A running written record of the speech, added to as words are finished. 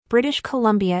British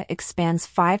Columbia expands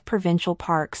 5 provincial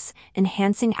parks,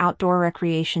 enhancing outdoor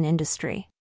recreation industry.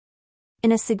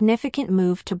 In a significant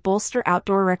move to bolster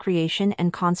outdoor recreation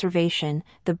and conservation,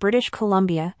 the British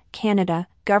Columbia, Canada,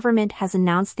 government has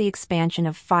announced the expansion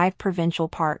of 5 provincial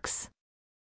parks.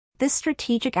 This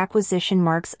strategic acquisition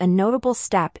marks a notable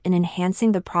step in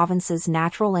enhancing the province's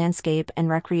natural landscape and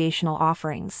recreational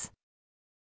offerings.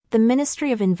 The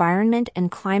Ministry of Environment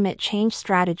and Climate Change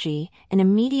Strategy, in a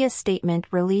media statement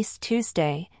released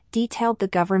Tuesday, detailed the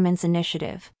government's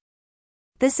initiative.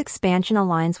 This expansion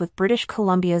aligns with British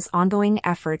Columbia's ongoing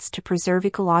efforts to preserve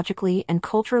ecologically and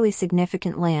culturally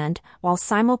significant land, while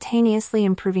simultaneously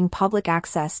improving public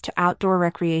access to outdoor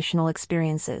recreational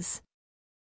experiences.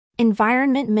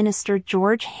 Environment Minister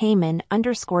George Heyman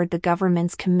underscored the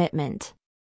government's commitment.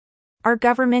 Our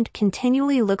government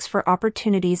continually looks for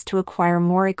opportunities to acquire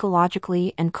more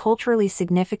ecologically and culturally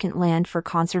significant land for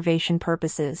conservation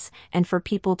purposes, and for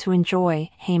people to enjoy,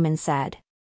 Heyman said.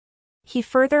 He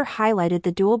further highlighted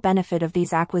the dual benefit of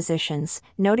these acquisitions,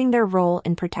 noting their role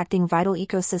in protecting vital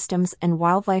ecosystems and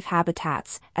wildlife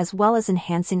habitats, as well as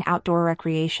enhancing outdoor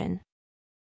recreation.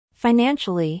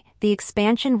 Financially, the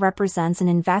expansion represents an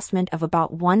investment of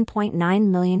about $1.9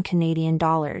 million Canadian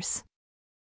dollars.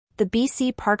 The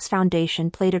BC Parks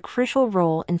Foundation played a crucial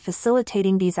role in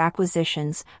facilitating these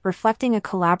acquisitions, reflecting a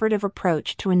collaborative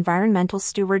approach to environmental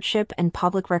stewardship and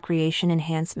public recreation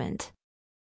enhancement.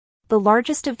 The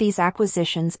largest of these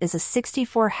acquisitions is a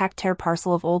 64-hectare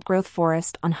parcel of old-growth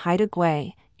forest on Haida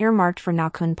Gwaii, earmarked for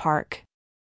Nakun Park.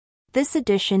 This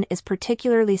addition is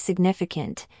particularly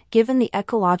significant, given the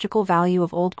ecological value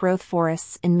of old-growth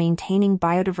forests in maintaining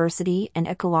biodiversity and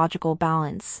ecological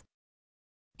balance.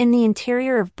 In the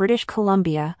interior of British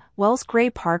Columbia, Wells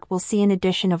Gray Park will see an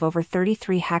addition of over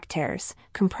 33 hectares,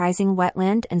 comprising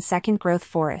wetland and second-growth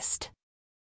forest.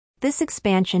 This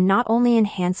expansion not only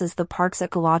enhances the park's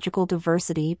ecological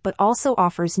diversity but also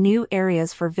offers new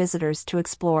areas for visitors to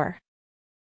explore.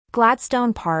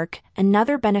 Gladstone Park,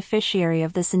 another beneficiary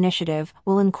of this initiative,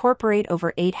 will incorporate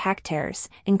over 8 hectares,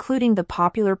 including the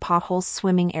popular Potholes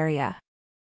swimming area.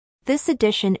 This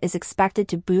addition is expected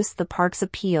to boost the park's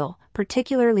appeal,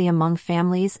 particularly among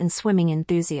families and swimming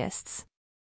enthusiasts.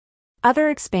 Other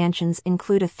expansions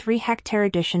include a 3-hectare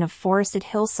addition of forested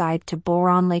hillside to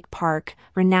Boron Lake Park,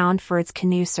 renowned for its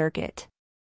canoe circuit.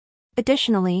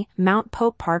 Additionally, Mount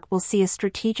Pope Park will see a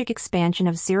strategic expansion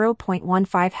of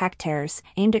 0.15 hectares,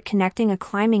 aimed at connecting a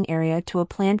climbing area to a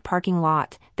planned parking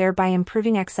lot, thereby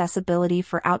improving accessibility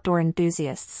for outdoor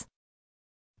enthusiasts.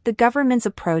 The government's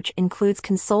approach includes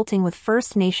consulting with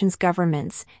First Nations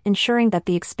governments, ensuring that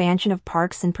the expansion of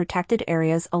parks in protected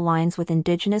areas aligns with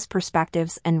Indigenous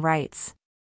perspectives and rights.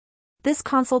 This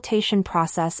consultation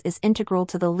process is integral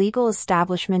to the legal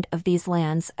establishment of these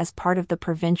lands as part of the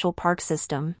provincial park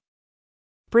system.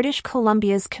 British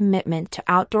Columbia's commitment to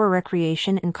outdoor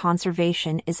recreation and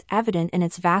conservation is evident in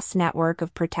its vast network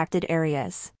of protected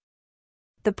areas.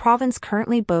 The province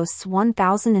currently boasts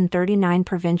 1,039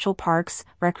 provincial parks,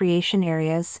 recreation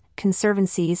areas,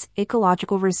 conservancies,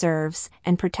 ecological reserves,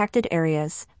 and protected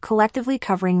areas, collectively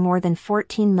covering more than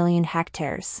 14 million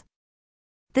hectares.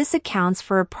 This accounts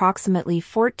for approximately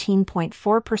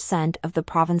 14.4% of the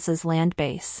province's land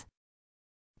base.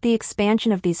 The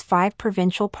expansion of these 5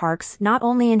 provincial parks not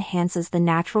only enhances the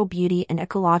natural beauty and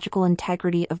ecological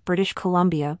integrity of British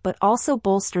Columbia but also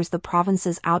bolsters the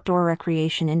province's outdoor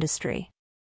recreation industry.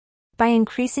 By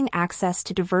increasing access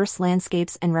to diverse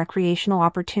landscapes and recreational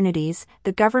opportunities,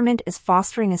 the government is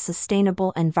fostering a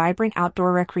sustainable and vibrant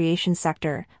outdoor recreation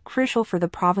sector, crucial for the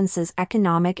province's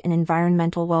economic and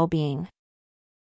environmental well-being.